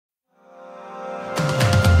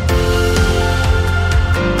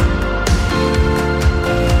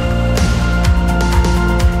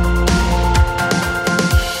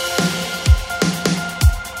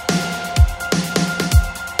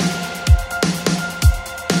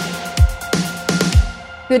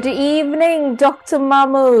Good evening, Dr.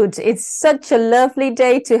 Mahmud. It's such a lovely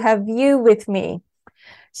day to have you with me.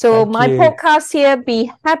 So, Thank my you. podcast here, Be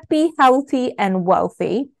Happy, Healthy, and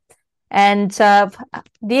Wealthy. And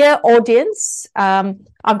dear audience,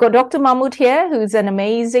 I've got Dr. Mahmud here, who's an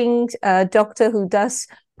amazing doctor who does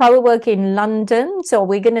private work in London. So,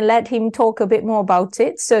 we're going to let him talk a bit more about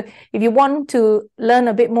it. So, if you want to learn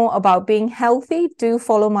a bit more about being healthy, do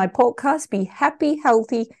follow my podcast, Be Happy,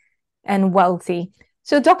 Healthy, and Wealthy.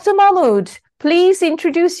 So, Dr. Mahmood, please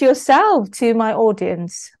introduce yourself to my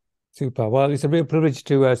audience. Super. Well, it's a real privilege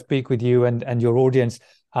to speak with you and your audience.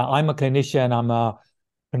 I'm a clinician. I'm a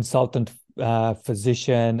consultant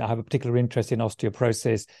physician. I have a particular interest in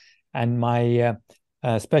osteoporosis, and my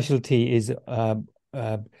specialty is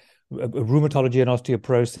rheumatology and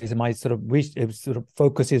osteoporosis. And my sort of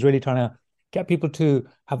focus is really trying to get people to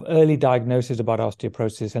have early diagnosis about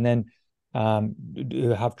osteoporosis, and then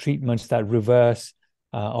have treatments that reverse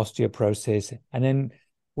osteoporosis. And then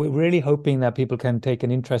we're really hoping that people can take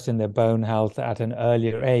an interest in their bone health at an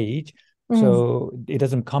earlier age, so it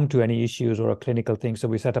doesn't come to any issues or a clinical thing. So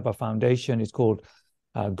we set up a foundation. It's called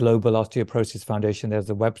Global Osteoporosis Foundation. There's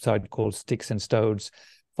a website called Sticks and Stones.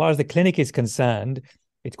 As far as the clinic is concerned,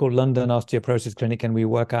 it's called London Osteoporosis Clinic, and we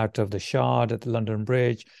work out of the Shard at the London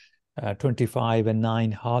Bridge, 25 and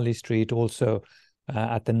 9 Harley Street, also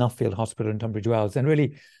at the Nuffield Hospital in Tunbridge Wells. And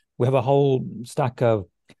really, we have a whole stack of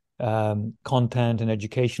content and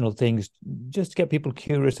educational things just to get people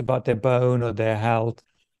curious about their bone or their health,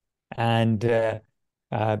 and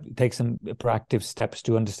take some proactive steps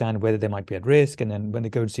to understand whether they might be at risk. And then when they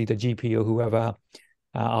go and see the GP or whoever,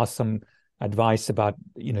 ask some advice about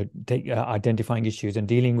identifying issues and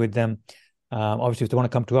dealing with them. Obviously, if they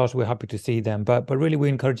want to come to us, we're happy to see them. But really, we're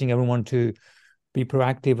encouraging everyone to be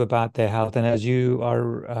proactive about their health. And as you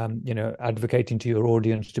are, advocating to your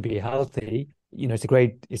audience to be healthy, it's a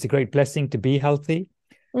great blessing to be healthy,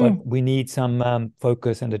 but we need some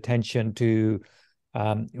focus and attention to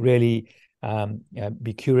really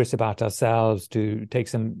be curious about ourselves, to take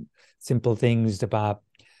some simple things about,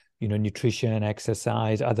 nutrition,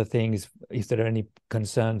 exercise, other things. If there are any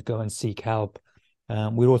concerns, go and seek help.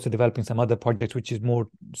 We're also developing some other projects, which is more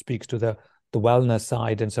speaks to the wellness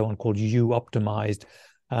side and so on, called You Optimized.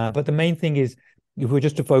 But the main thing is, if we're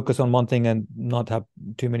just to focus on one thing and not have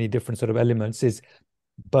too many different sort of elements, is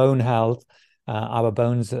bone health. Our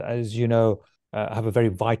bones, as you know, have a very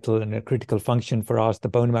vital and a critical function for us. The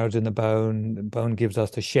bone marrow's in the bone. The bone gives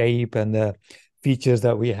us the shape and the features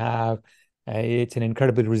that we have. It's an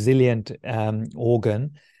incredibly resilient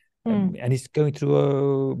organ. And it's going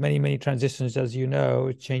through many transitions, as you know.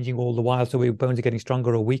 It's changing all the while, so our bones are getting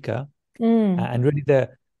stronger or weaker. And really, the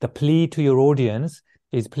plea to your audience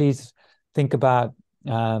is, please think about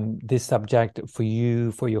this subject for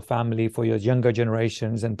you, for your family, for your younger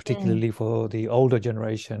generations, and particularly for the older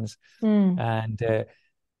generations, and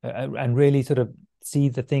really sort of see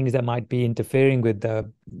the things that might be interfering with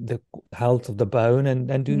the health of the bone,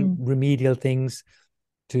 and do remedial things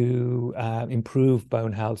to improve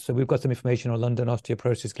bone health. So we've got some information on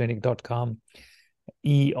londonosteoporosisclinic.com,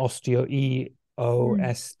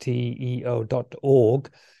 osteoporosis.org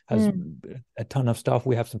has a ton of stuff.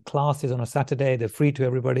 We have some classes on a Saturday. They're free to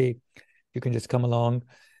everybody. You can just come along.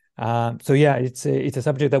 So yeah, it's a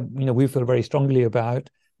subject that we feel very strongly about,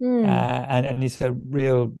 and it's a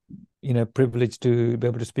real privilege to be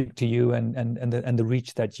able to speak to you and the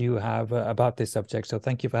reach that you have about this subject. So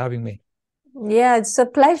thank you for having me. Yeah, it's a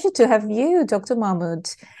pleasure to have you, Dr. Mahmood.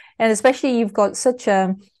 And especially you've got such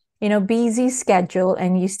a, busy schedule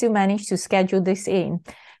and you still manage to schedule this in.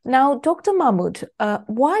 Now, Dr. Mahmood,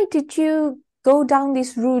 why did you go down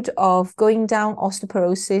this route of going down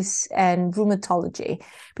osteoporosis and rheumatology?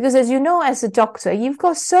 Because as you know, as a doctor, you've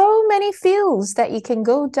got so many fields that you can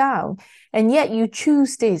go down, and yet you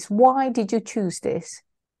choose this. Why did you choose this?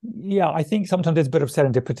 Yeah, I think sometimes there's a bit of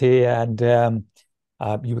serendipity, and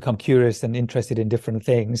you become curious and interested in different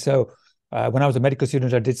things. So when I was a medical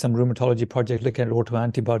student, I did some rheumatology projects looking at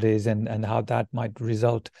autoantibodies and how that might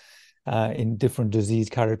result in different disease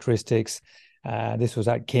characteristics. This was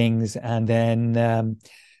at King's. And then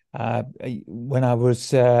when I was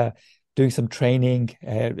doing some training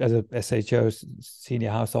as a SHO, senior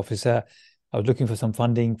house officer, I was looking for some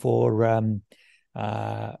funding for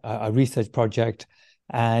a research project.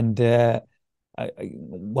 And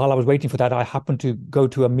while I was waiting for that, I happened to go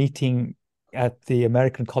to a meeting at the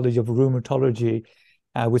American College of Rheumatology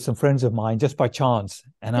with some friends of mine, just by chance.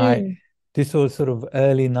 And this was sort of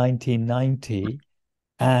early 1990,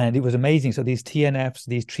 and it was amazing. So these TNFs,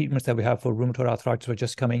 these treatments that we have for rheumatoid arthritis, were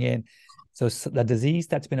just coming in. So the disease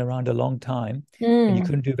that's been around a long time and you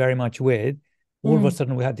couldn't do very much with, all of a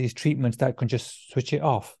sudden we had these treatments that can just switch it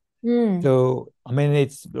off. Mm. So, I mean,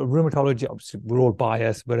 it's rheumatology. Obviously, we're all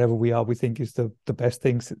biased. Wherever we are, we think is the best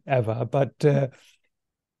things ever. But the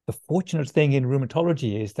fortunate thing in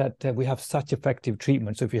rheumatology is that we have such effective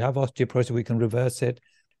treatment. So if you have osteoporosis, we can reverse it.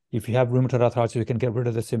 If you have rheumatoid arthritis, we can get rid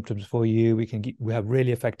of the symptoms for you. We have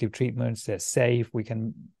really effective treatments. They're safe. We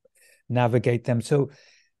can navigate them. So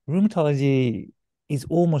rheumatology is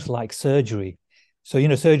almost like surgery. So,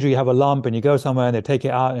 surgery, you have a lump and you go somewhere and they take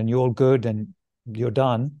it out and you're all good and you're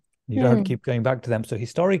done. You don't have to keep going back to them. So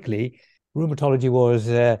historically, rheumatology was,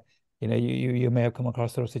 you may have come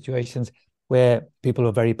across sort of situations where people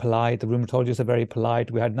are very polite. The rheumatologists are very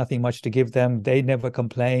polite. We had nothing much to give them. They never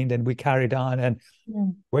complained, and we carried on. And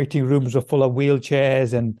waiting rooms were full of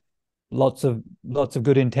wheelchairs and lots of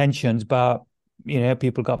good intentions. But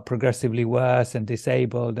people got progressively worse and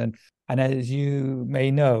disabled. And as you may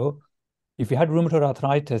know, if you had rheumatoid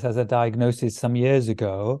arthritis as a diagnosis some years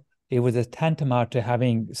ago, it was as tantamount to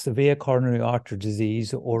having severe coronary artery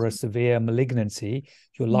disease or a severe malignancy.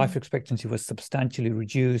 Your life expectancy was substantially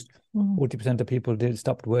reduced. 40% of people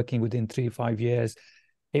stopped working within 3-5 years.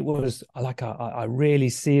 It was like a really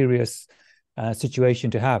serious situation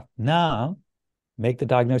to have. Now, make the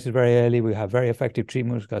diagnosis very early. We have very effective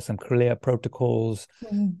treatments. We've got some clear protocols.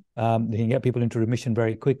 They can get people into remission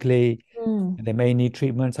very quickly. And they may need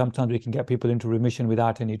treatment. Sometimes we can get people into remission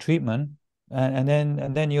without any treatment. And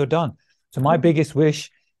then you're done. So my biggest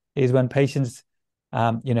wish is when patients,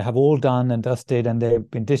 have all done and dusted and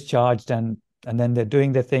they've been discharged and then they're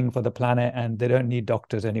doing their thing for the planet and they don't need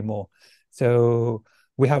doctors anymore. So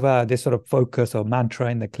we have this sort of focus or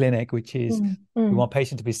mantra in the clinic, which is we want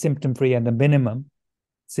patients to be symptom-free and the minimum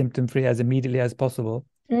symptom-free as immediately as possible.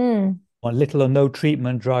 Want little or no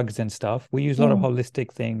treatment, drugs and stuff. We use a lot of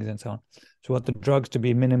holistic things and so on. So we want the drugs to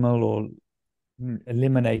be minimal or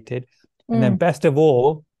eliminated. And then best of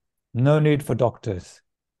all, no need for doctors.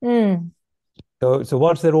 So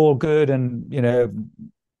once they're all good and,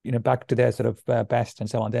 back to their sort of best and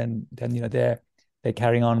so on, then they're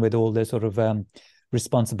carrying on with all their sort of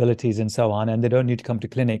responsibilities and so on. And they don't need to come to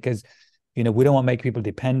clinic because, we don't want to make people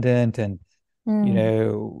dependent and,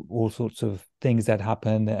 all sorts of things that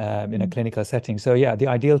happen in a clinical setting. So yeah, the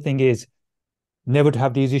ideal thing is never to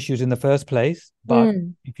have these issues in the first place. But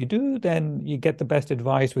if you do, then you get the best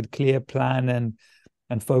advice with clear plan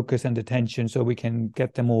and focus and attention so we can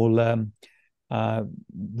get them all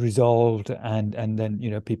resolved and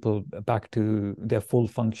then, people back to their full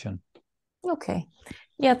function. Okay.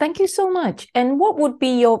 Yeah, thank you so much. And what would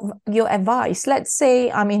be your advice? Let's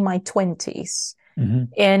say I'm in my 20s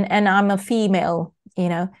and I'm a female,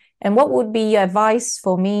 and what would be your advice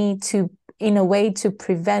for me to, in a way, to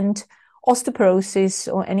prevent osteoporosis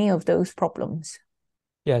or any of those problems?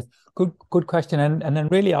 Yes, good question. And then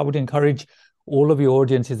really I would encourage all of your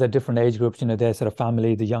audiences at different age groups, their sort of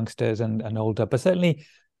family, the youngsters and older. But certainly,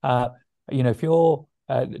 if you're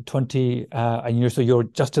 20 and you're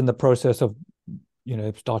just in the process of,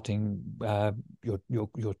 starting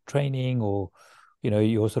your training or,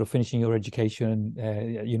 you're sort of finishing your education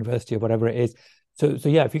at university or whatever it is. So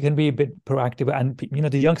yeah, if you can be a bit proactive and,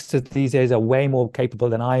 the youngsters these days are way more capable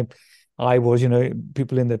than I was,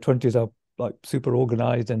 people in their 20s are like super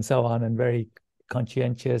organized and so on and very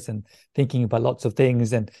conscientious and thinking about lots of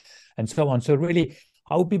things and so on. So really,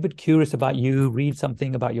 I would be a bit curious about you, read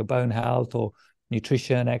something about your bone health or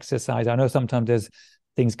nutrition, exercise. I know sometimes there's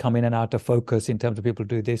things come in and out of focus in terms of people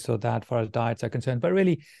do this or that as far as diets are concerned. But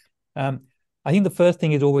really, I think the first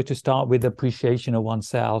thing is always to start with appreciation of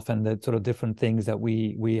oneself and the sort of different things that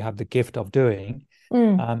we have the gift of doing.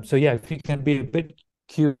 So yeah, if you can be a bit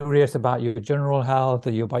curious about your general health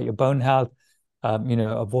or about your bone health,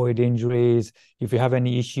 avoid injuries. If you have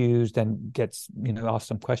any issues, then ask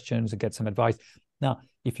some questions and get some advice. Now,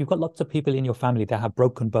 if you've got lots of people in your family that have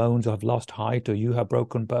broken bones or have lost height, or you have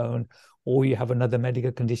broken bone, or you have another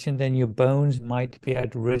medical condition, then your bones might be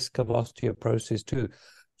at risk of osteoporosis too.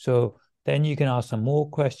 So then you can ask some more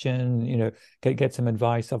questions, get some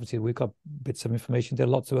advice. Obviously, we've got bits of information. There are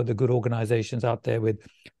lots of other good organizations out there with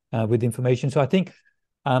information. So I think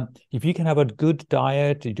if you can have a good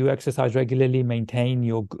diet, you do exercise regularly, maintain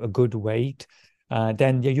a good weight,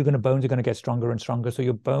 then your bones are going to get stronger and stronger. So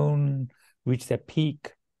your bone reach their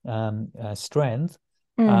peak strength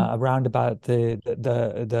around about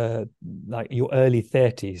the like your early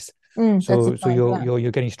 30s. So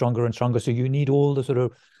you're getting stronger and stronger. So you need all the sort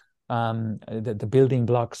of the building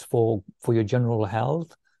blocks for your general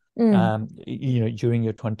health, during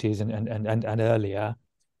your 20s and earlier.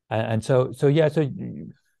 And so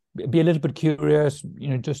be a little bit curious,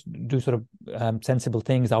 just do sort of sensible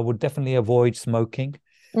things. I would definitely avoid smoking.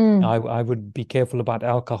 I would be careful about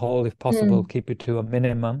alcohol if possible, keep it to a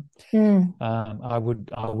minimum. I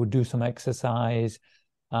would do some exercise.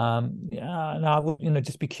 Yeah, and I would,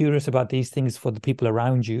 just be curious about these things for the people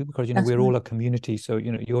around you, because, That's we're right. all a community. So,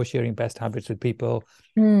 you're sharing best habits with people.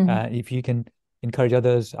 Mm, If you can encourage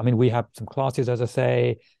others, I mean, we have some classes, as I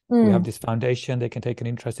say, we have mm, this foundation, they can take an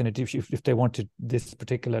interest in it if they wanted this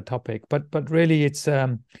particular topic. But really, it's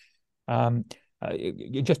um,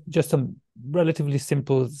 just some relatively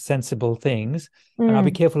simple, sensible things. And I'll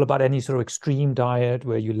be mm. careful about any sort of extreme diet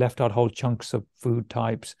where you left out whole chunks of food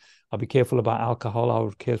types. I'll be careful about alcohol. I'll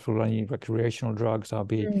be careful about any recreational drugs. I'll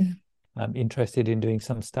be Mm. interested in doing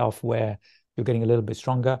some stuff where you're getting a little bit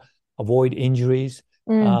stronger. Avoid injuries.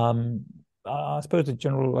 Mm. Um, I suppose the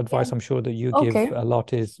general Yeah. advice I'm sure that you give Okay. a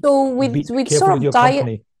lot is So be with careful sort with of your diet,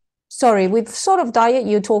 company. sorry, with sort of diet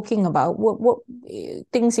you're talking about, what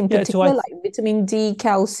things in Yeah, so particular, like vitamin D,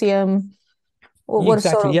 calcium, what sort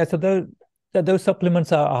exactly. of Yeah, so those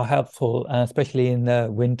supplements are helpful, especially in the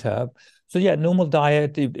winter. So yeah, normal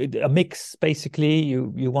diet, a mix basically.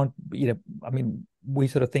 You want, I mean, we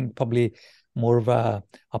sort of think probably more of a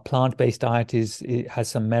plant-based diet it has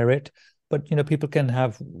some merit, but people can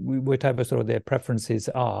have whatever sort of their preferences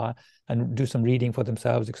are, and do some reading for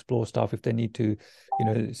themselves, explore stuff if they need to,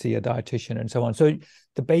 see a dietitian and so on. So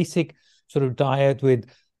the basic sort of diet with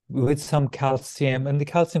some calcium, and the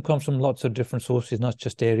calcium comes from lots of different sources, not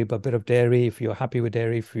just dairy, but a bit of dairy. If you're happy with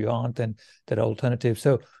dairy, if you aren't, then there are alternatives.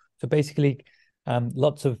 So basically,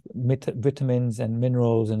 lots of vitamins and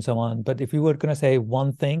minerals and so on. But if you were going to say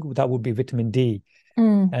one thing, that would be vitamin D.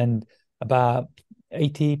 mm, And about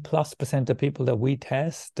 80+% of people that we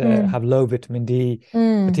test mm, have low vitamin D,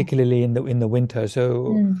 mm, particularly in the winter.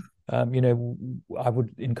 So, mm. I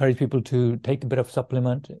would encourage people to take a bit of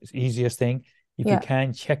supplement. It's the easiest thing. If you Yeah.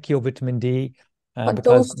 can, check your vitamin D, What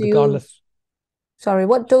because dose do you, regardless, sorry,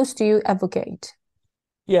 what dose do you advocate?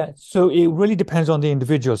 yeah, so it really depends on the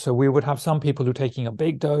individual. So we would have some people who are taking a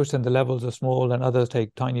big dose and the levels are small, and others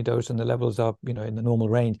take tiny dose and the levels are, in the normal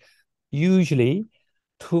range. Usually,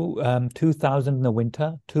 2,000 in the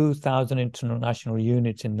winter, 2,000 international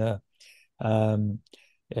units um,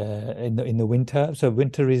 in the winter. So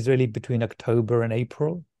winter is really between October and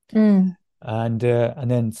April, Mm, and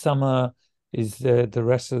then summer is the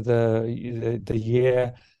rest of the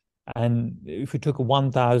year. And if we took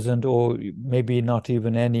 1,000, or maybe not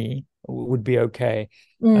even any, would be okay.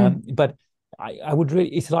 mm, But I would really,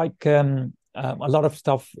 it's like a lot of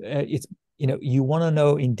stuff. It's you want to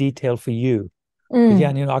know in detail for you, because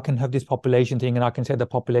yeah, mm, I can have this population thing, and I can say the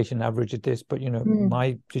population average is this, but mm.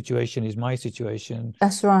 my situation is my situation.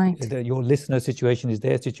 That's right. Your listener situation is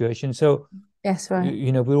their situation. So That's right.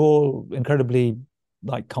 we're all incredibly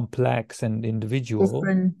like complex and individual.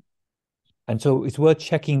 Different. And so it's worth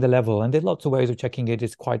checking the level. And there are lots of ways of checking it.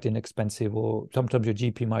 It's quite inexpensive, or sometimes your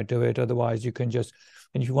GP might do it. Otherwise, you can just,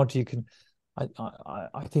 and if you want to, you can.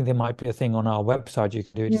 I think there might be a thing on our website you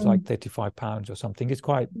can do it. It's like Mm, £35 or something. It's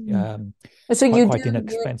quite mm. So you do quite you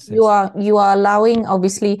inexpensive. you are allowing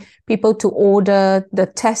obviously people to order the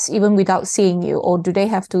test even without seeing you, or do they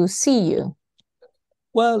have to see you?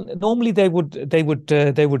 Well, normally they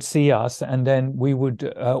would see us, and then we would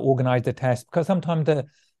organize the test, because sometimes the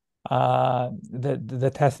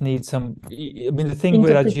test needs some. I mean, the thing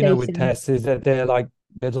with, as you know, with Interpretation. tests is that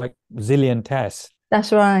there's like zillion tests.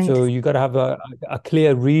 That's right. So you got to have a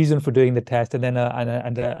clear reason for doing the test, and then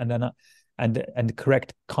and the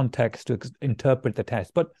correct context to interpret the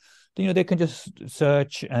test. But they can just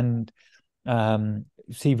search and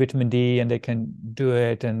see vitamin D, and they can do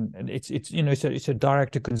it, and it's a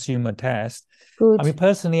direct to consumer test. I Good. mean,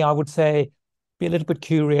 personally, I would say be a little bit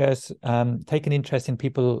curious, take an interest in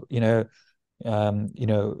people,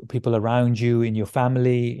 people around you, in your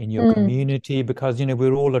family, in your Mm, community, because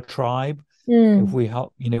we're all a tribe. If mm. we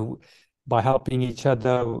help, by helping each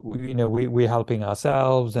other, we're helping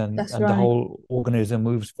ourselves, and That's the right. whole organism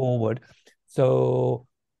moves forward. So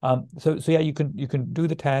yeah, you can do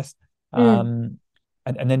the test, Mm,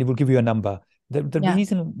 and then it will give you a number. The yeah.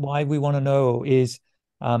 reason why we want to know is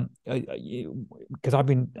because I've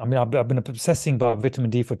been obsessing about vitamin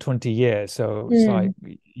D for 20 years. So it's like,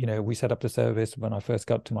 Mm, we set up the service when I first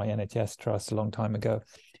got to my NHS trust a long time ago,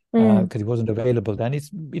 mm, because it wasn't available then.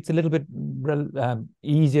 It's a little bit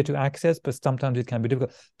easier to access, but sometimes it can be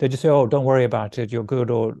difficult. They just say, "Oh, don't worry about it. You're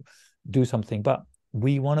good," or do something. But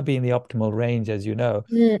we want to be in the optimal range, as you know.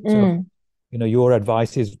 mm, So, mm. your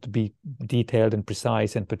advice is to detailed and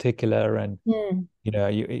precise and particular, and Mm.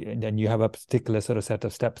 and then you have a particular sort of set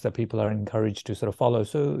of steps that people are encouraged to sort of follow.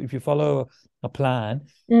 So if you follow a plan,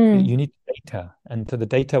 Mm. you need data, and so the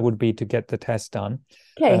data would be to get the test done,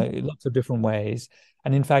 Okay. lots of different ways.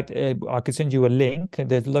 And in fact, I could send you a link.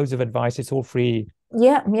 There's loads of advice. It's all free.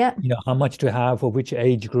 Yeah, yeah. How much to have for which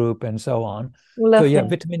age group and so on. So yeah, Lovely.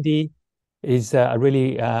 vitamin D is a really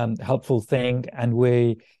helpful thing. And we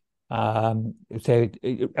say,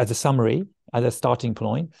 as a summary, as a starting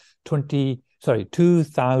point,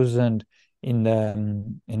 2,000 in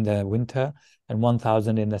the winter and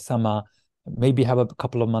 1,000 in the summer. Maybe have a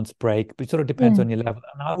couple of months break, but it sort of depends Mm. on your level.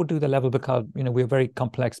 And I would do the level because we're very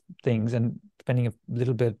complex things, and spending a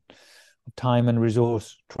little bit of time and resource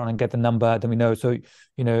trying to get the number, then we know. So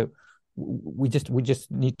we just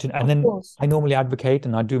need to. And Of then course. I normally advocate,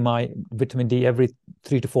 and I do my vitamin D every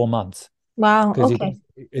 3 to 4 months, Wow. because Okay.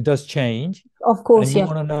 it does change, Of and course, you yeah.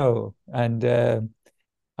 want to know. And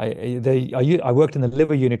I worked in the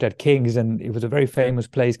liver unit at King's, and it was a very famous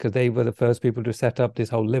place because they were the first people to set up this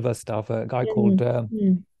whole liver stuff. A guy called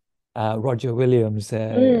Mm. Mm. Roger Williams,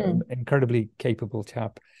 Mm. incredibly capable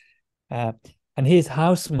chap. Uh, and his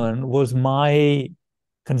houseman was my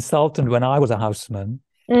consultant when I was a houseman,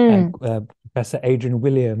 and Mm. Professor Adrian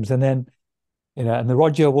Williams. And then, and the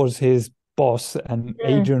Roger was his boss, and Mm.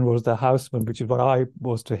 Adrian was the houseman, which is what I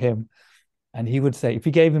was to him. And he would say, if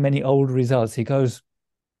he gave him any old results, he goes,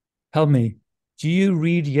 "Tell me, do you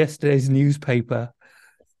read yesterday's newspaper?"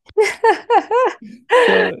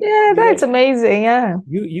 So, Yeah, that's amazing. Yeah.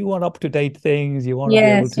 you want up-to-date things, you want to be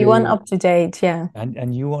able Yes, you want to, up to date. Yeah.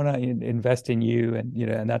 and you want to invest in you,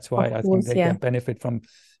 and that's why Of I think course, they yeah. get benefit from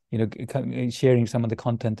sharing some of the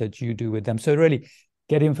content that you do with them. So really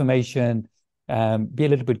get information, be a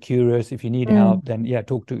little bit curious. If you need Mm. help, then yeah,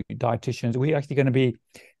 talk to dietitians.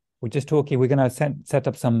 We're just talking, we're going to set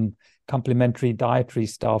up some complimentary dietary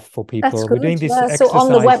stuff for That's people. We're good. doing this Yeah. So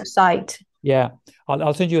on the exercise. website. Yeah,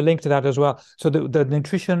 I'll send you a link to that as well. So the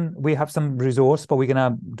nutrition, we have some resource, but we're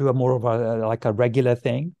gonna do a more of like a regular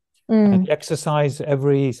thing. And Mm. the exercise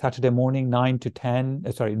every Saturday morning, 9 to 10,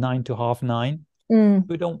 sorry, 9 to 9:30. Mm.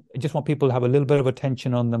 We don't I just want people to have a little bit of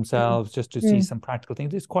attention on Mm. themselves, just to see Mm. some practical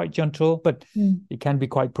things. It's quite gentle, but Mm. it can be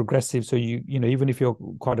quite progressive. So even if you're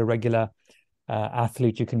quite a regular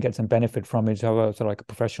athlete, you can get some benefit from it. So sort of like a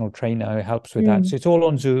professional trainer who helps with that. Mm. So it's all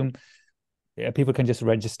on Zoom. Yeah, people can just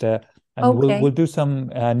register, and we'll Okay. we'll do some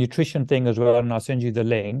nutrition thing as well, and I'll send you the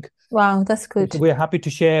link. Wow, that's So good. we're happy to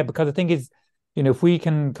share, because the thing is, if we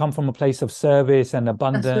can come from a place of service and That's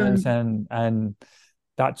right. abundance and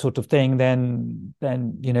that sort of thing, then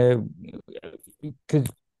because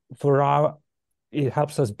for our it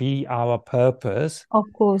helps us be our purpose, Of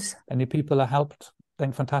course. and if people are helped,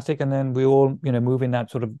 then fantastic, and then we all move in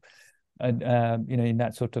that sort of in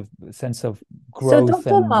that sort of sense of So, growth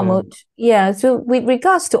Dr. and Mahmoud, yeah, so with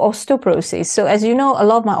regards to osteoporosis, so as you know, a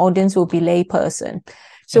lot of my audience will be layperson.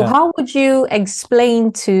 So, yeah. how would you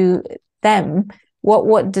explain to them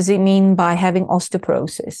what does it mean by having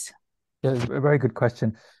osteoporosis? Yeah, a very good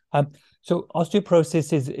question. So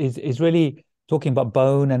osteoporosis is really talking about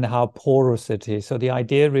bone and how porous it is. So the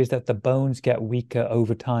idea is that the bones get weaker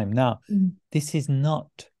over time. Now, Mm. this is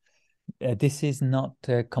not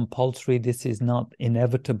compulsory. This is not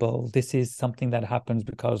inevitable. This is something that happens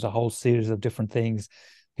because a whole series of different things.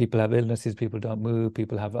 People have illnesses, people don't move,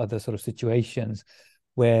 people have other sort of situations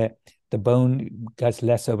where the bone gets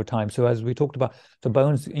less over time. So as we talked about, the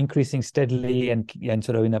bone's increasing steadily and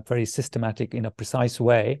sort of in a very systematic, in a precise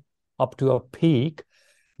way, up to a peak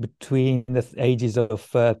between the ages of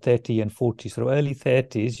 30 and 40. So early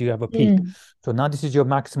 30s, you have a peak. Mm. So now this is your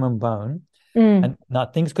maximum bone. Mm. And now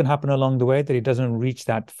things can happen along the way that it doesn't reach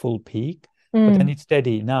that full peak, but then Mm. it's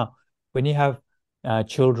steady. Now, when you have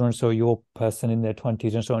children, so your person in their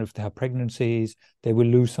 20s and so on, if they have pregnancies, they will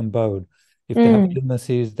lose some bone. If they have Mm.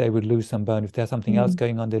 illnesses, they would lose some bone. If there's something else Mm.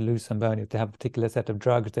 going on, they lose some bone. If they have a particular set of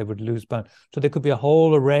drugs, they would lose bone. So there could be a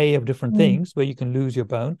whole array of different Mm. things where you can lose your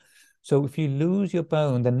bone. So if you lose your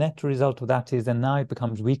bone, the net result of that is then now it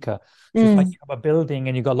becomes weaker. So it's like Mm. you have a building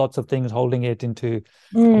and you've got lots of things holding it into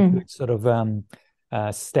Mm. its sort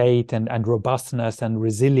of state and robustness and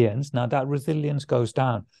resilience. Now that resilience goes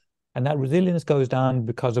down. And that resilience goes down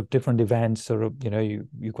because of different events, sort of,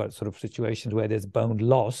 you've got sort of situations where there's bone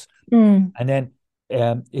loss. Mm. And then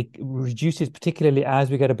it reduces, particularly as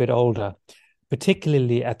we get a bit older,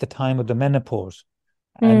 particularly at the time of the menopause.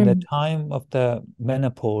 And the Mm. time of the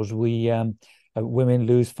menopause, women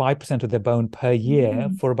lose 5% of their bone per year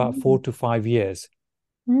Mm. for about 4 to 5 years.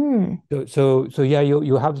 Mm. So yeah,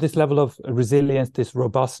 you have this level of resilience, this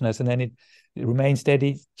robustness, and then it remains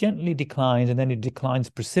steady, gently declines, and then it declines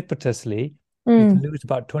precipitously. You can lose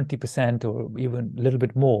about 20% or even a little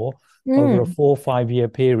bit more over a 4 or 5 year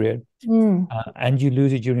period. And you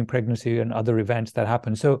lose it during pregnancy and other events that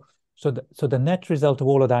happen. So the net result of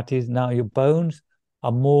all of that is now your bones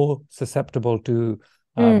are more susceptible to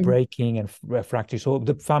breaking and fracture. So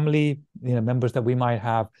the family, members that we might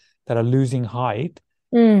have that are losing height,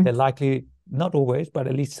 they're likely, not always, but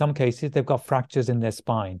at least some cases, they've got fractures in their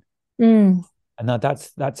spine. And now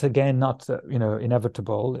that's again not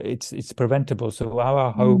inevitable. It's preventable. So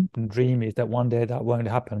our hope and dream is that one day that won't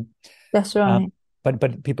happen. That's right.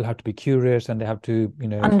 But people have to be curious and they have to,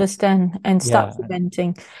 understand and start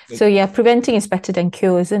preventing. So yeah, preventing is better than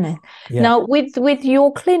cure, isn't it? Yeah. Now with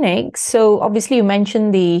your clinic, so obviously you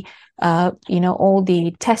mentioned the all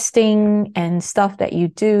the testing and stuff that you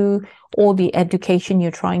do, all the education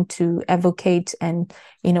you're trying to advocate and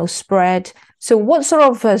spread. So what sort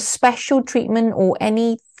of special treatment or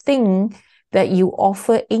anything that you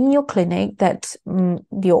offer in your clinic that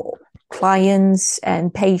your clients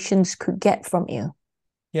and patients could get from you?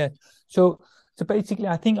 Yeah. So basically,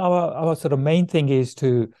 I think our sort of main thing is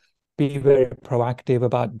to be very proactive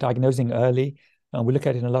about diagnosing early. We look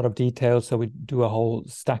at it in a lot of detail. So we do a whole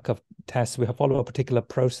stack of tests. We follow a particular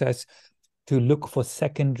process to look for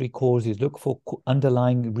secondary causes, look for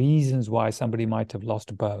underlying reasons why somebody might have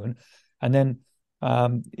lost bone. And then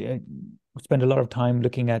we spend a lot of time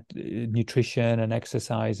looking at nutrition and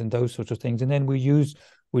exercise and those sorts of things. And then we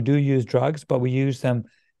do use drugs, but we use them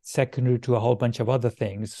secondary to a whole bunch of other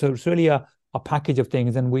things. So it's really a package of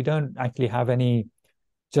things. And we don't actually have any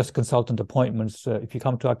just consultant appointments. If you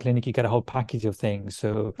come to our clinic, you get a whole package of things.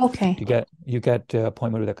 So you get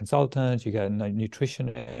appointment with a consultant, you get a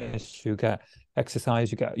nutritionist, you get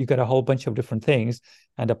exercise, you get a whole bunch of different things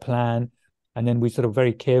and a plan. And then we sort of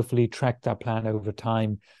very carefully track that plan over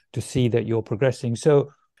time to see that you're progressing.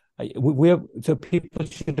 So so people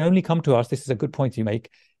should only come to us. This is a good point you make.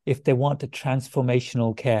 If they want a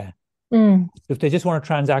transformational care. If they just want a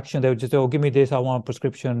transaction, they would just, give me this, I want a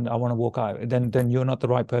prescription, I want to walk out. Then you're not the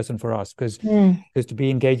right person for us, because to be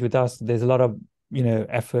engaged with us, there's a lot of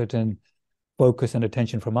effort and focus and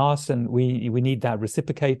attention from us, and we need that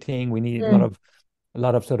reciprocating. We need a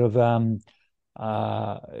lot of sort of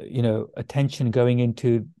attention going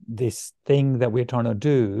into this thing that we're trying to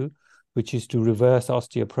do, which is to reverse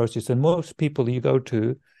osteoporosis. And most people you go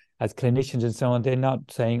to as clinicians and so on, they're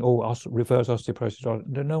not saying, reverse osteoporosis. Or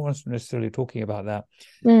no one's necessarily talking about that.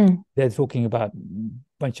 They're talking about a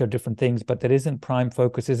bunch of different things, but there isn't prime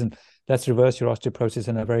focus, let's reverse your osteoporosis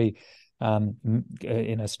in a very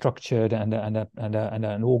in a structured and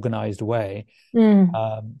an organized way.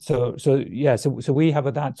 So we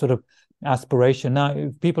have that sort of aspiration. Now,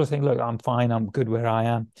 if people are saying, look, I'm fine, I'm good where I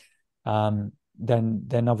am,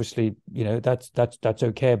 then obviously that's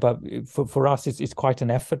okay. But for us, it's quite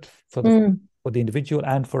an effort for the individual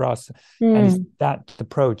and for us, and it's that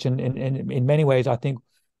approach. And in many ways, I think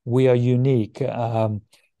we are unique in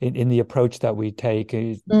the approach that we take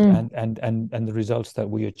and the results that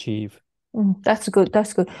we achieve. That's good.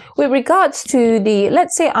 That's good. With regards to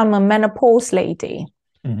let's say I'm a menopause lady.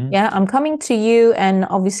 Yeah, I'm coming to you, and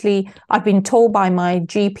obviously I've been told by my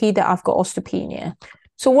GP that I've got osteopenia.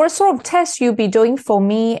 So what sort of tests you'll be doing for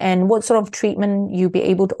me, and what sort of treatment you'll be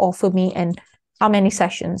able to offer me, and how many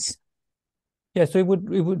sessions? Yeah, so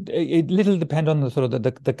it little depend on the sort of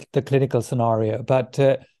the clinical scenario, but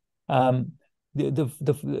the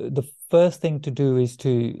first thing to do is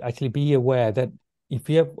to actually be aware that if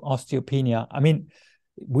you have osteopenia, I mean,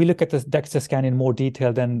 we look at the DEXA scan in more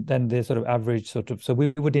detail than the sort of average sort of. So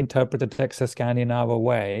we would interpret the DEXA scan in our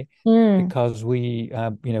way because we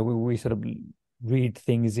sort of read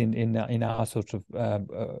things in our sort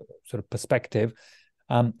of perspective,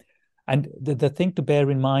 and the thing to bear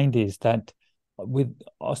in mind is that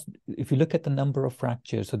if you look at the number of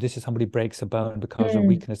fractures, so this is somebody breaks a bone because of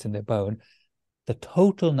weakness in their bone, the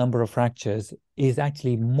total number of fractures is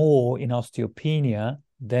actually more in osteopenia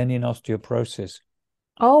than in osteoporosis.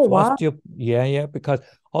 Oh, wow. Because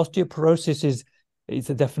osteoporosis it's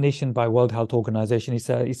a definition by World Health Organization. It's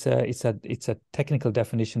a technical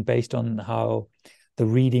definition based on how the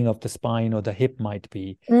reading of the spine or the hip might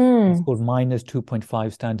be. It's called minus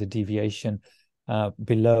 2.5 standard deviation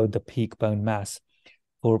below the peak bone mass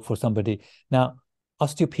for somebody. Now,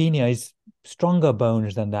 osteopenia is stronger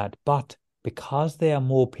bones than that, but because there are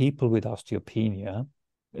more people with osteopenia,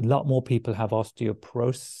 a lot more people have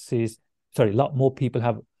osteoporosis. Sorry, a lot more people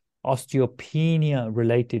have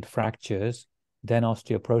osteopenia-related fractures than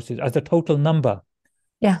osteoporosis as a total number.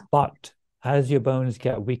 Yeah. But as your bones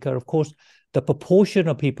get weaker, of course, the proportion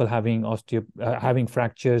of people having having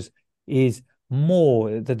fractures is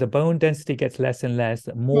more that the bone density gets less and less,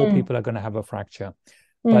 more people are going to have a fracture.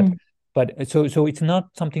 But so it's not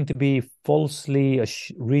something to be falsely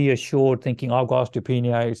reassured, thinking, oh, I've got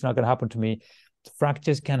osteopenia, it's not going to happen to me.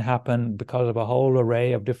 Fractures can happen because of a whole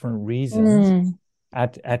array of different reasons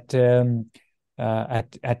at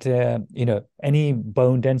any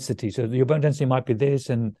bone density. So your bone density might be this,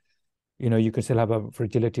 and you can still have a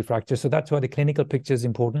fragility fracture. So that's why the clinical picture is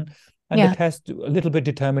important, and the test a little bit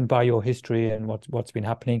determined by your history and what's been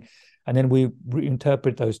happening, and then we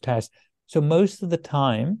reinterpret those tests. So most of the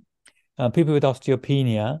time, people with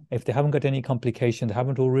osteopenia, if they haven't got any complications, they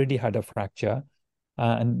haven't already had a fracture,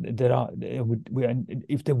 and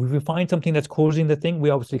if we find something that's causing the thing, we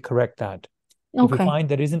obviously correct that. If we find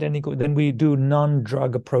there isn't any, then we do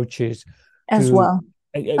non-drug approaches as well.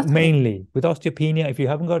 Mainly with osteopenia, if you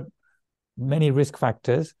haven't got many risk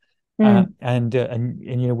factors, and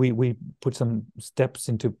we put some steps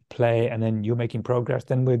into play, and then you're making progress,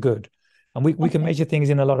 then we're good. And we can measure things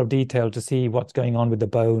in a lot of detail to see what's going on with the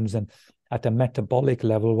bones, and at a metabolic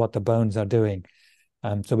level, what the bones are doing.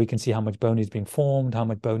 So we can see how much bone is being formed, how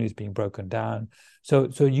much bone is being broken down. So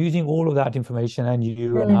using all of that information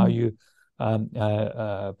and how you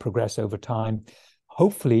progress over time,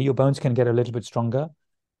 hopefully your bones can get a little bit stronger,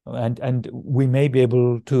 and we may be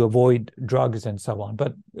able to avoid drugs and so on.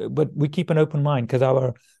 But we keep an open mind, because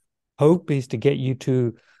our hope is to get you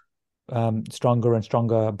to stronger and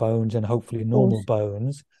stronger bones, and hopefully normal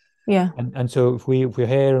bones. And so if we're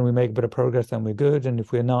here and we make a bit of progress, then we're good. And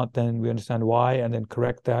if we're not, then we understand why, and then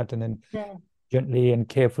correct that, and then gently and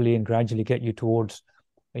carefully and gradually get you towards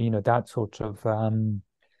that sort of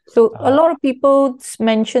so a lot of people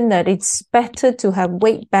mention that it's better to have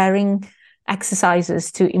weight-bearing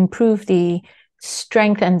exercises to improve the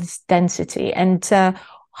strength and density. And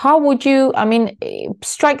how would you,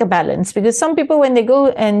 strike a balance? Because some people, when they go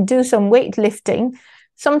and do some weightlifting,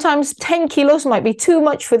 sometimes 10 kilos might be too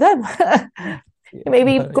much for them.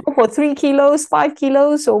 Maybe go for 3 kilos, 5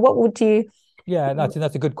 kilos, or what would you? Yeah, that's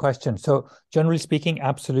a good question. So generally speaking,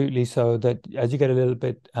 absolutely. So that as you get a little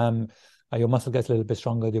bit, your muscle gets a little bit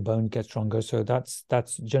stronger, your bone gets stronger. So that's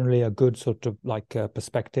generally a good sort of like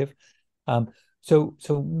perspective. So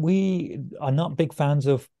we are not big fans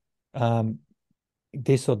of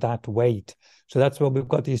this or that weight. So that's why we've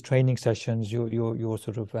got these training sessions. Your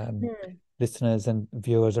sort of listeners and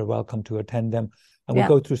viewers are welcome to attend them, and we'll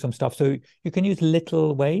go through some stuff. So you can use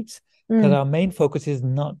little weights, because our main focus is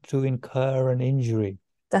not to incur an injury.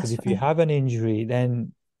 Because if you have an injury,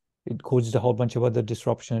 then it causes a whole bunch of other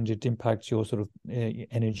disruptions. It impacts your sort of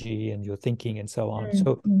energy and your thinking and so on.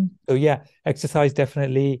 So yeah, exercise,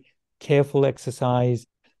 definitely careful exercise.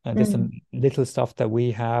 There's some little stuff that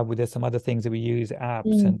we have. There's some other things that we use,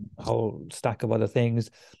 apps and a whole stack of other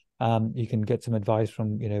things. You can get some advice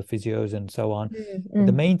from physios and so on.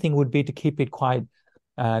 The main thing would be to keep it quite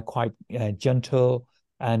gentle,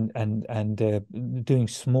 and doing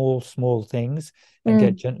small things, and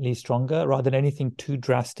get gently stronger, rather than anything too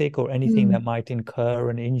drastic or anything that might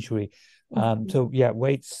incur an injury. So yeah,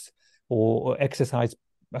 weights or exercise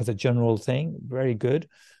as a general thing, very good.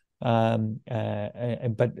 But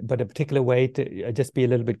a particular weight, just be a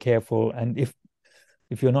little bit careful. And if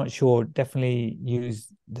you're not sure, definitely use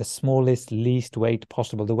the smallest, least weight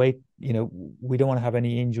possible. The weight, we don't want to have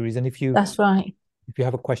any injuries. And that's right. If you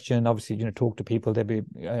have a question, obviously, talk to people. They'll be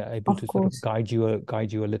able to sort of guide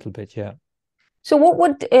you a little bit. Yeah. So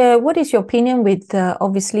what is your opinion with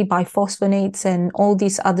obviously biphosphonates and all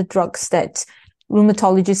these other drugs that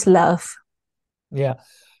rheumatologists love? Yeah.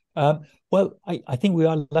 Well, I think we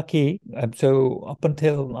are lucky. So up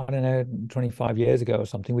until, I don't know, 25 years ago or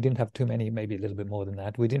something, we didn't have too many, maybe a little bit more than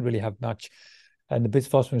that. We didn't really have much. And the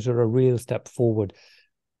bisphosphonates are a real step forward.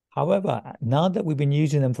 However, now that we've been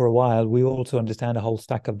using them for a while, we also understand a whole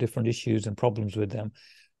stack of different issues and problems with them.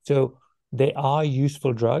 So they are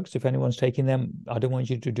useful drugs. If anyone's taking them, I don't want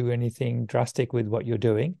you to do anything drastic with what you're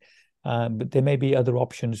doing, but there may be other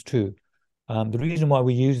options too. The reason why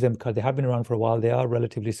we use them, because they have been around for a while, they are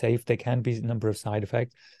relatively safe. There can be a number of side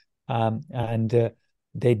effects, and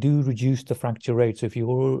they do reduce the fracture rate. So if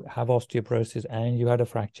you have osteoporosis and you had a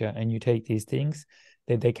fracture and you take these things,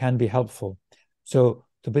 they can be helpful. So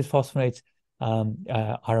the bisphosphonates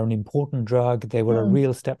are an important drug. They were a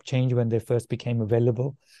real step change when they first became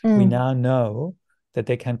available. We now know that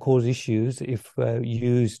they can cause issues if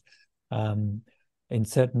used in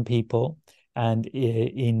certain people and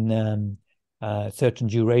in certain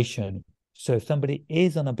duration. So if somebody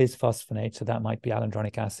is on a bisphosphonate, so that might be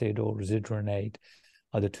alendronic acid or residuronate,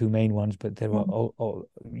 are the two main ones, but there were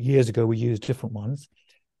years ago we used different ones.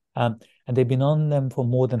 and they've been on them for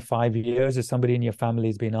more than 5 years. If somebody in your family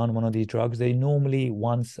has been on one of these drugs, they normally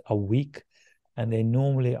once a week, and they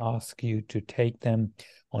normally ask you to take them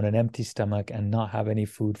on an empty stomach and not have any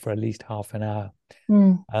food for at least half an hour.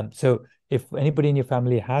 So if anybody in your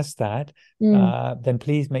family has that, then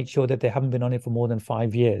please make sure that they haven't been on it for more than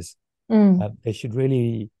 5 years. They should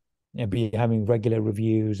really be having regular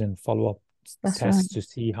reviews and follow-up tests to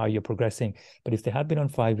see how you're progressing. But if they have been on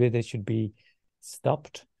 5 years, they should be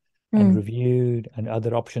stopped and reviewed and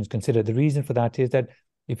other options considered. The reason for that is that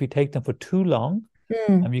if you take them for too long,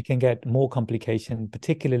 you can get more complication,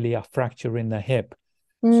 particularly a fracture in the hip.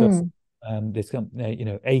 So there's some,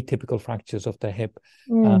 atypical fractures of the hip.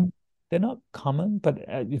 They're not common, but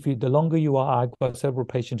the longer you are, I've got several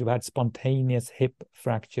patients who had spontaneous hip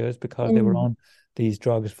fractures because they were on these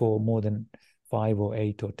drugs for more than 5 or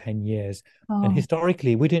 8 or 10 years. And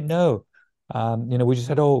historically, we didn't know. We just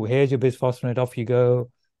said, oh, here's your bisphosphonate, off you go.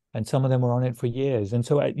 And some of them were on it for years. And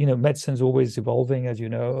so, medicine's always evolving, as you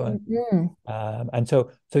know. And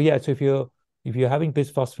so if you're having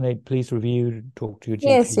bisphosphonate, please review, talk to your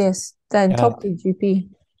GP. Yes. Then talk to GP.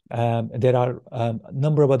 There are a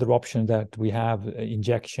number of other options that we have,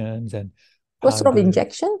 injections and what sort of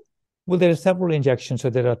injection? Well, there are several injections. So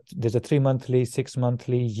there's a 3-monthly,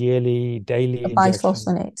 6-monthly, yearly, daily injections.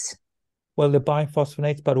 Bisphosphonates. Well, the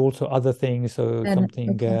biphosphonates, but also other things. So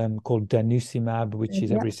something called denosumab, which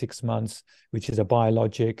is every 6 months, which is a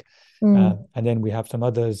biologic. And then we have some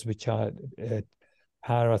others, which are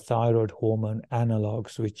parathyroid hormone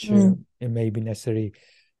analogs, which it may be necessary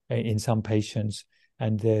in some patients.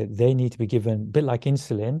 And they need to be given a bit like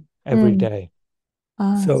insulin every day.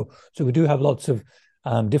 So we do have lots of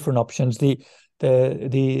different options. The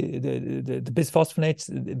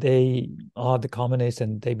bisphosphonates, they are the commonest,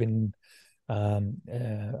 and they've been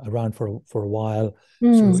around for a while.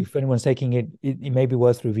 So if anyone's taking it, it may be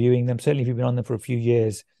worth reviewing them. Certainly if you've been on them for a few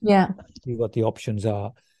years, see what the options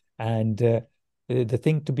are. And the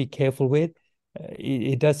thing to be careful with,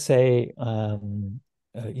 it does say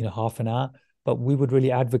half an hour, but we would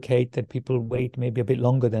really advocate that people wait maybe a bit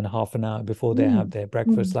longer than half an hour before they have their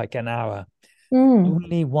breakfast, like an hour.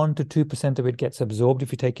 Only 1 to 2% of it gets absorbed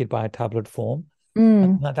if you take it by a tablet form.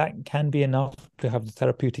 And that can be enough to have the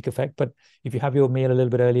therapeutic effect. But if you have your meal a little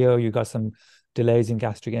bit earlier, or you got some delays in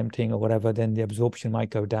gastric emptying or whatever, then the absorption might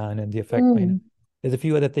go down and the effect may not. There's a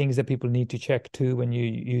few other things that people need to check too when you're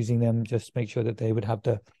using them, just make sure that they would have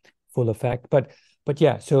the full effect. But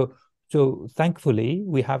yeah, so thankfully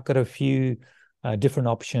we have got a few different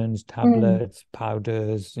options: tablets,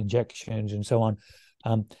 powders, injections, and so on.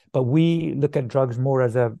 But we look at drugs more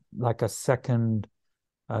as a second.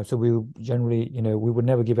 So we generally, we would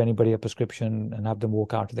never give anybody a prescription and have them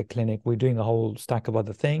walk out to the clinic. We're doing a whole stack of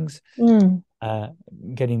other things,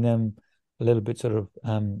 getting them a little bit sort of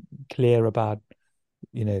clear about,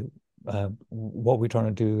 what we're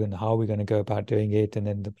trying to do and how we're going to go about doing it, and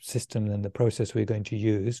then the system and the process we're going to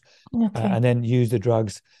use, and then use the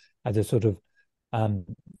drugs as a sort of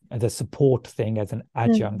as a support thing, as an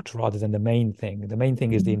adjunct rather than the main thing. The main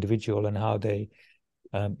thing is the individual and how they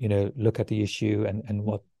look at the issue and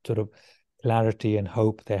what sort of clarity and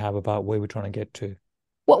hope they have about where we're trying to get to.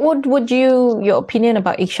 What would your opinion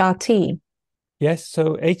about HRT? Yes,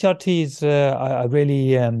 so HRT is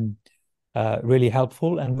really really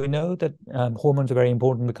helpful, and we know that hormones are very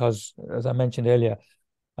important because, as I mentioned earlier,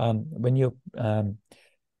 when you're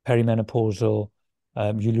perimenopausal,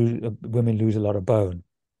 women lose a lot of bone.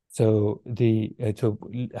 So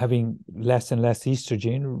having less and less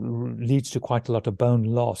estrogen leads to quite a lot of bone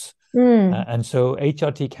loss. And so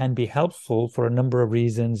HRT can be helpful for a number of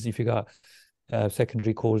reasons. If you got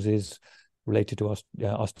secondary causes related to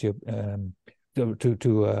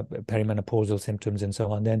perimenopausal symptoms and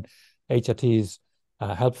so on, then HRT is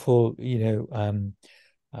helpful.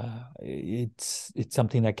 It's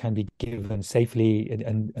something that can be given safely,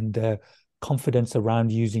 and the confidence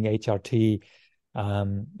around using HRT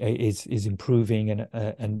is improving,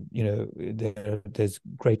 and there's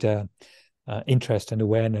greater interest and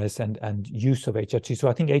awareness and use of HRT. So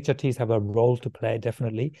I think HRTs have a role to play,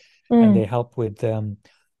 definitely, and they help with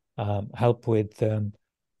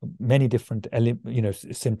many different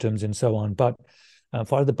symptoms and so on. But as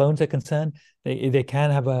far as the bones are concerned, they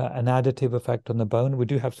can have an additive effect on the bone. We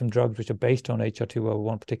do have some drugs which are based on HRT, or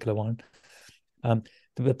one particular one.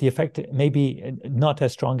 But the effect may be not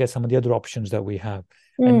as strong as some of the other options that we have.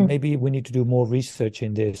 And maybe we need to do more research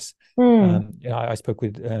in this. I spoke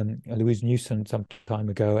with Louise Newson some time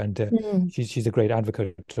ago, and she's a great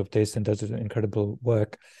advocate of this and does incredible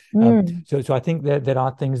work. So I think that there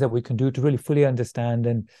are things that we can do to really fully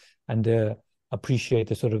understand and appreciate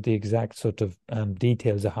the sort of the exact sort of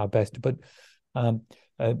details of how best. But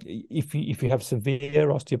if you have severe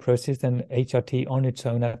osteoporosis, then HRT on its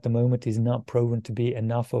own at the moment is not proven to be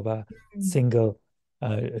enough of a single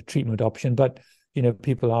treatment option. But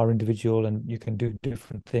people are individual, and you can do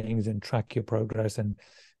different things and track your progress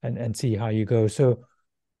and see how you go. So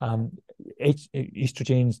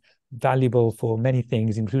estrogen's valuable for many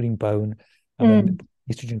things, including bone. And when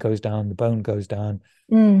estrogen goes down, the bone goes down,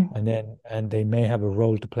 and they may have a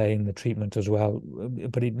role to play in the treatment as well,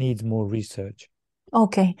 but it needs more research.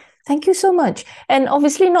 Okay, thank you so much. And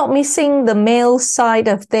obviously not missing the male side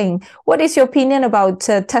of thing. What is your opinion about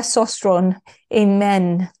testosterone in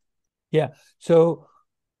men? Yeah, so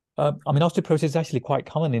osteoporosis is actually quite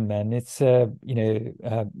common in men. It's actually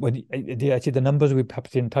the numbers we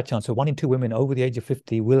perhaps didn't touch on. So 1 in 2 women over the age of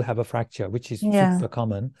 50 will have a fracture, which is super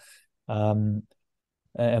common, and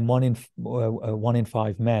 1 in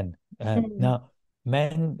 5 men. Now,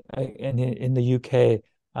 men in the UK,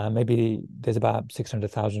 maybe there's about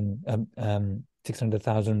 600,000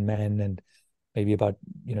 men, and maybe about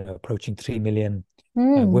approaching 3 million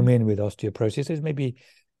women with osteoporosis. There's maybe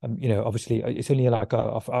obviously it's only like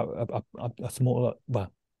a small,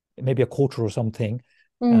 well, maybe a quarter or something,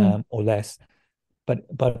 or less. But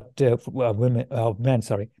men,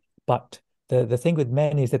 sorry. But the thing with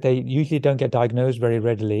men is that they usually don't get diagnosed very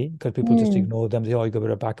readily, because people just ignore them. They say, oh, you got a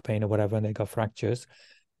bit of back pain or whatever, and they got fractures.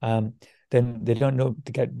 Then they don't know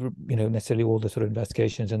to get necessarily all the sort of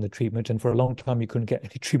investigations and the treatment. And for a long time, you couldn't get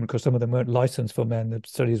any treatment because some of them weren't licensed for men. The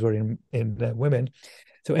studies were in women.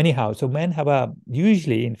 So anyhow, so men have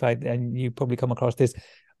usually, in fact, and you probably come across this,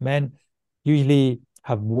 men usually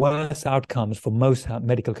have worse outcomes for most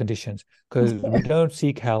medical conditions, because we don't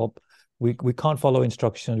seek help. We can't follow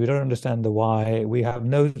instructions. We don't understand the why. We have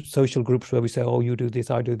no social groups where we say, oh, you do this,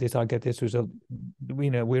 I do this, I get this result.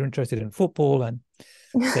 We're interested in football and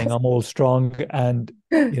saying I'm all strong and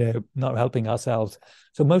not helping ourselves.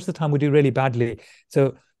 So most of the time we do really badly.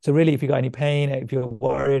 So really, if you got any pain, if you're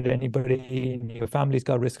worried, anybody in your family's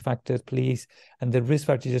got risk factors, please. And the risk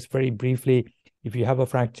factors, just very briefly, if you have a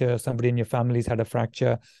fracture, somebody in your family's had a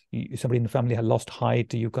fracture, somebody in the family had lost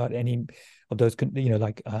height, you've got any of those,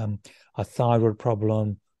 like a thyroid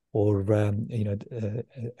problem, or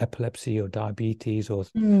epilepsy or diabetes, or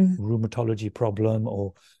rheumatology problem,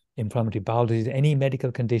 or inflammatory bowel disease, any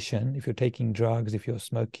medical condition, if you're taking drugs, if you're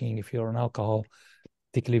smoking, if you're on alcohol,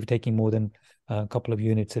 particularly if you're taking more than a couple of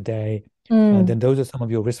units a day, then those are some of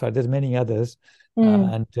your risk factors. There's many others,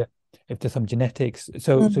 and if there's some genetics.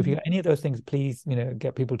 So if you got any of those things, please,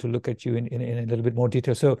 get people to look at you in a little bit more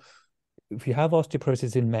detail. So if you have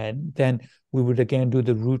osteoporosis in men, then we would again do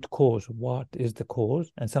the root cause. What is the cause?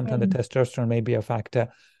 And sometimes the testosterone may be a factor,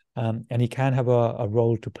 and he can have a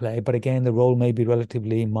role to play. But again, the role may be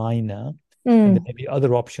relatively minor, and there may be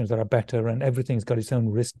other options that are better, and everything's got its own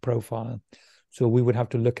risk profile. So we would have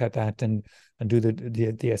to look at that and do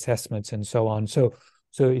the assessments and so on. So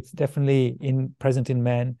it's definitely present in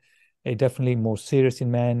men. It's definitely more serious in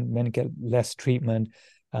men. Men get less treatment.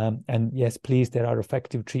 And yes, please, there are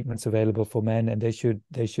effective treatments available for men, and they should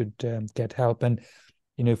get help. And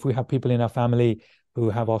if we have people in our family who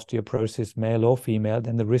have osteoporosis, male or female,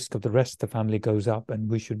 then the risk of the rest of the family goes up, and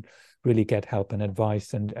we should really get help and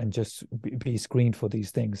advice and just be screened for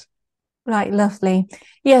these things. Right, lovely.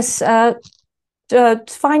 Yes.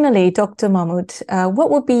 Finally, Dr. Mahmud, what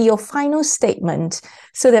would be your final statement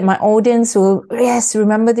so that my audience will,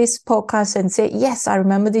 remember this podcast and say, yes, I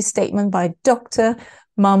remember this statement by Dr.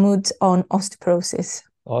 Mahmud on osteoporosis?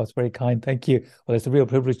 Oh, it's very kind. Thank you. Well, it's a real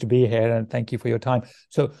privilege to be here, and thank you for your time.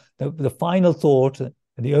 So the final thought, and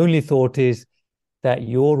the only thought, is that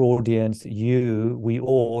your audience, we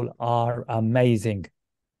all are amazing.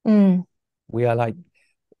 We are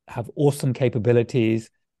have awesome capabilities.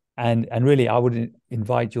 And really, I would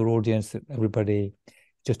invite your audience, everybody,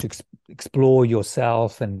 just to explore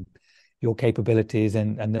yourself and your capabilities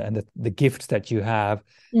and the gifts that you have,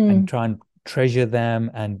 and try and treasure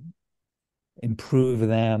them and improve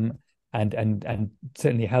them. And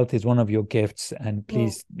certainly, health is one of your gifts. And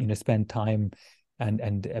please, spend time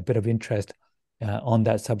and a bit of interest on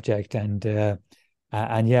that subject.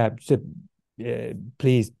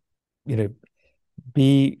 Please,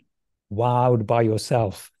 be wowed by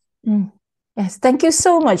yourself. Yes, thank you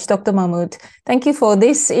so much, Dr. Mahmud. Thank you for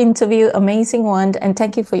this interview, amazing one, and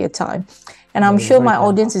thank you for your time. And I'm sure my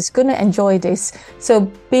audience is going to enjoy this. So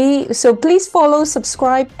please follow,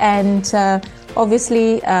 subscribe, and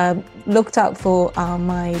obviously look out for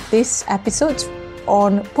this episode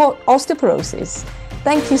on osteoporosis.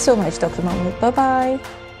 Thank you so much, Dr. Mahmud. Bye-bye.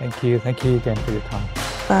 Thank you. Thank you again for your time.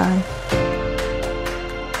 Bye.